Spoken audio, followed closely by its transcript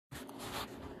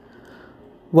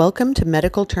Welcome to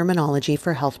Medical Terminology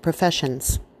for Health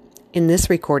Professions. In this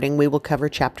recording, we will cover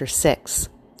Chapter 6,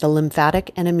 the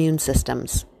lymphatic and immune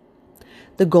systems.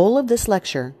 The goal of this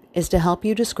lecture is to help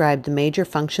you describe the major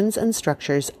functions and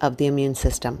structures of the immune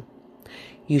system.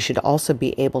 You should also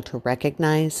be able to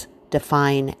recognize,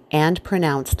 define, and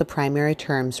pronounce the primary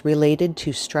terms related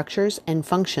to structures and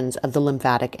functions of the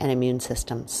lymphatic and immune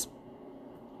systems.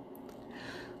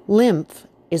 Lymph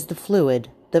is the fluid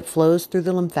that flows through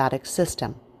the lymphatic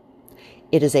system.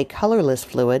 It is a colorless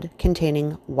fluid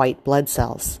containing white blood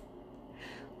cells.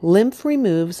 Lymph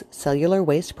removes cellular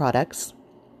waste products,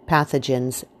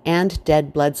 pathogens, and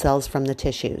dead blood cells from the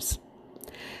tissues.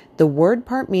 The word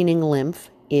part meaning lymph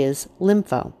is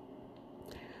lympho.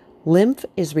 Lymph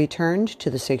is returned to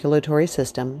the circulatory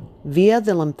system via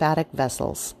the lymphatic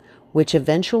vessels, which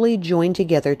eventually join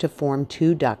together to form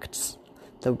two ducts,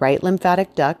 the right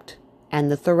lymphatic duct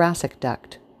and the thoracic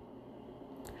duct.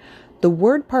 The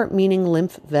word part meaning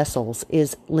lymph vessels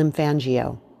is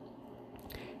lymphangio.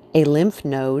 A lymph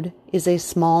node is a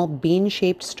small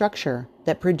bean-shaped structure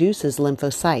that produces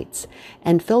lymphocytes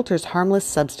and filters harmless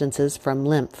substances from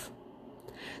lymph.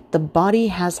 The body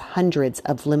has hundreds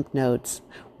of lymph nodes,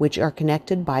 which are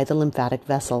connected by the lymphatic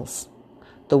vessels.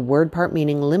 The word part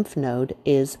meaning lymph node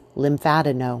is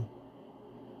lymphadenode.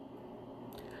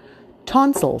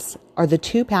 Tonsils are the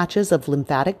two patches of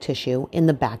lymphatic tissue in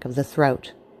the back of the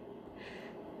throat.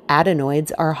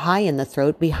 Adenoids are high in the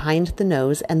throat behind the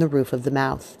nose and the roof of the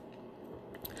mouth.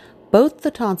 Both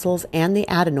the tonsils and the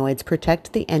adenoids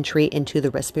protect the entry into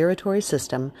the respiratory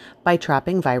system by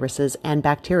trapping viruses and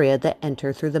bacteria that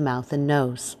enter through the mouth and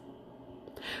nose.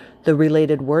 The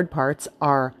related word parts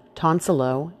are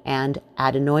tonsillo and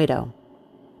adenoido.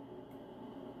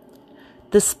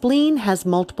 The spleen has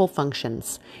multiple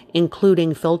functions,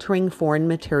 including filtering foreign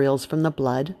materials from the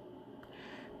blood,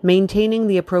 maintaining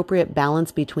the appropriate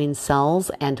balance between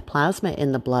cells and plasma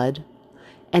in the blood,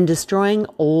 and destroying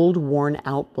old,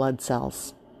 worn-out blood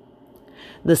cells.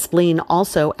 The spleen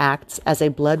also acts as a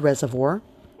blood reservoir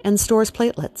and stores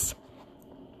platelets.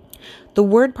 The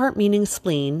word part meaning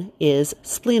spleen is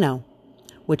spleno,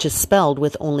 which is spelled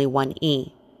with only one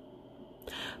E.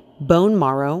 Bone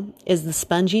marrow is the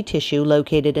spongy tissue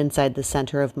located inside the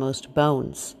center of most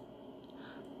bones.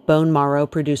 Bone marrow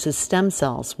produces stem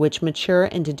cells, which mature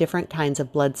into different kinds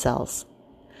of blood cells.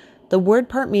 The word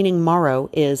part meaning marrow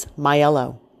is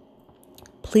myello.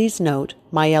 Please note,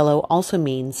 myello also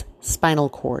means spinal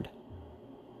cord.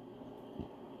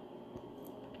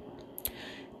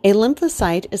 A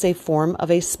lymphocyte is a form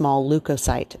of a small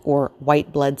leukocyte, or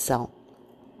white blood cell.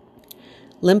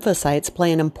 Lymphocytes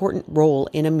play an important role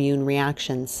in immune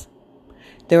reactions.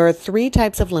 There are three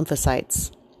types of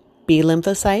lymphocytes: B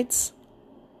lymphocytes,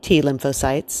 T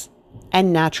lymphocytes,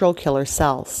 and natural killer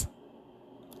cells.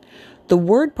 The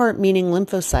word part meaning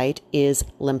lymphocyte is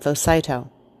lymphocyto.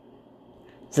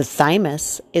 The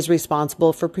thymus is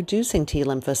responsible for producing T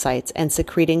lymphocytes and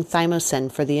secreting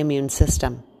thymosin for the immune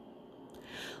system.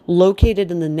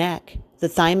 Located in the neck, the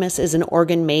thymus is an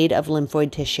organ made of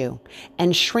lymphoid tissue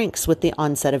and shrinks with the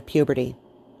onset of puberty.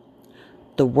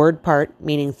 The word part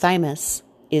meaning thymus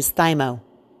is thymo.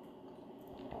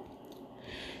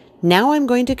 Now I'm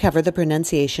going to cover the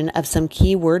pronunciation of some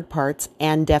key word parts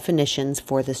and definitions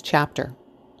for this chapter.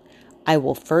 I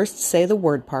will first say the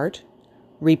word part,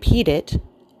 repeat it,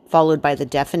 followed by the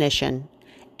definition,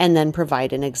 and then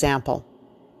provide an example.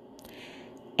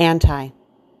 Anti.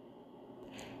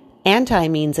 Anti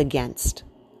means against.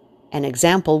 An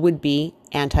example would be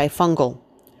antifungal,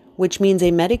 which means a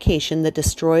medication that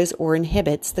destroys or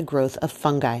inhibits the growth of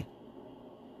fungi.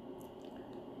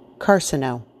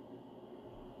 Carcino.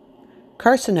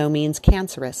 Carcino means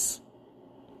cancerous.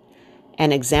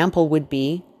 An example would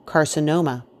be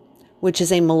carcinoma, which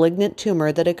is a malignant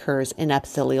tumor that occurs in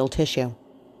epithelial tissue.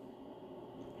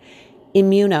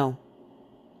 Immuno.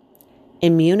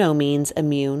 Immuno means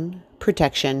immune,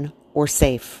 protection, or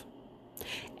safe.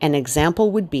 An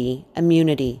example would be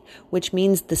immunity, which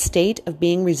means the state of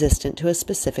being resistant to a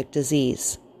specific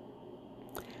disease.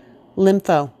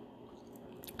 Lympho.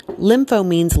 Lympho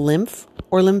means lymph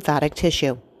or lymphatic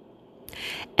tissue.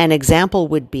 An example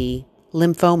would be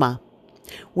lymphoma,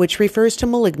 which refers to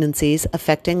malignancies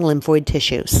affecting lymphoid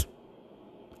tissues.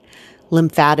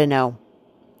 Lymphadenode.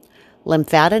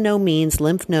 Lymphadenode means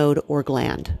lymph node or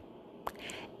gland.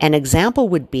 An example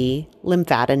would be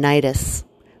lymphadenitis,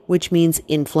 which means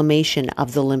inflammation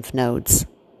of the lymph nodes.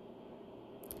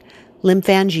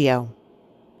 Lymphangio.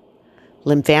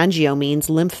 Lymphangio means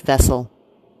lymph vessel.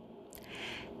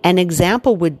 An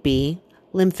example would be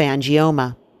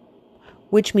lymphangioma,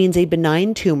 which means a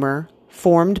benign tumor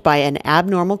formed by an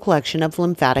abnormal collection of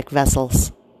lymphatic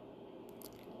vessels.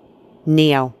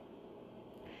 Neo.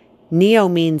 Neo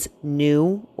means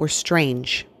new or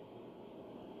strange.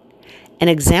 An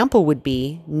example would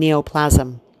be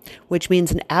neoplasm, which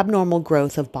means an abnormal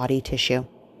growth of body tissue.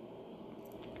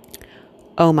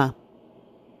 Oma.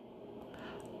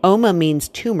 Oma means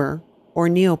tumor or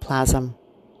neoplasm.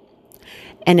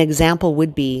 An example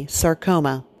would be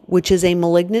sarcoma, which is a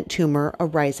malignant tumor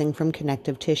arising from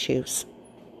connective tissues.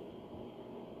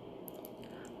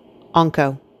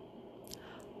 Onco.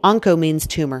 Onco means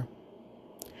tumor.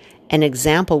 An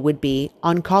example would be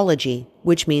oncology,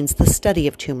 which means the study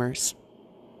of tumors.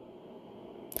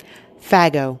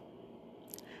 Phago.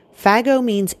 Phago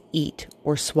means eat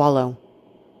or swallow.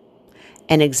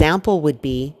 An example would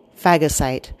be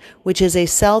phagocyte, which is a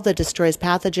cell that destroys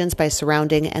pathogens by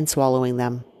surrounding and swallowing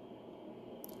them.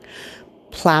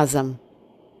 Plasm.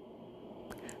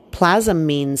 Plasm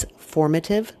means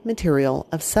formative material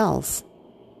of cells.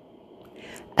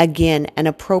 Again, an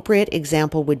appropriate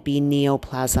example would be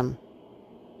neoplasm.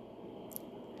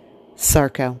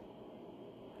 Sarco.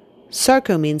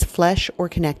 Sarco means flesh or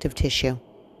connective tissue.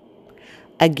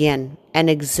 Again, an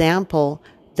example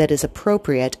that is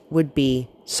appropriate would be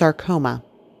sarcoma.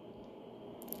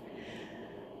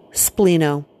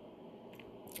 Spleno.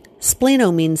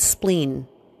 Spleno means spleen,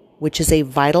 which is a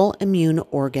vital immune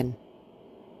organ.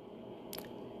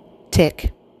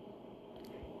 Tic.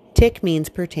 Tic means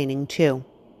pertaining to.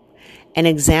 An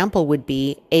example would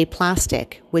be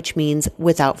aplastic, which means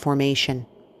without formation.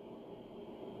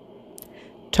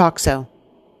 Toxo.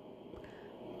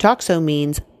 Toxo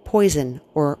means poison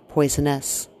or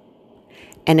poisonous.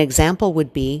 An example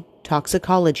would be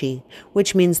toxicology,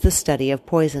 which means the study of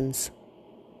poisons.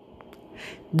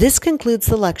 This concludes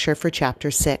the lecture for Chapter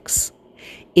 6.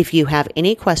 If you have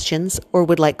any questions or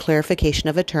would like clarification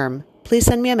of a term, please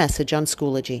send me a message on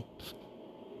Schoology.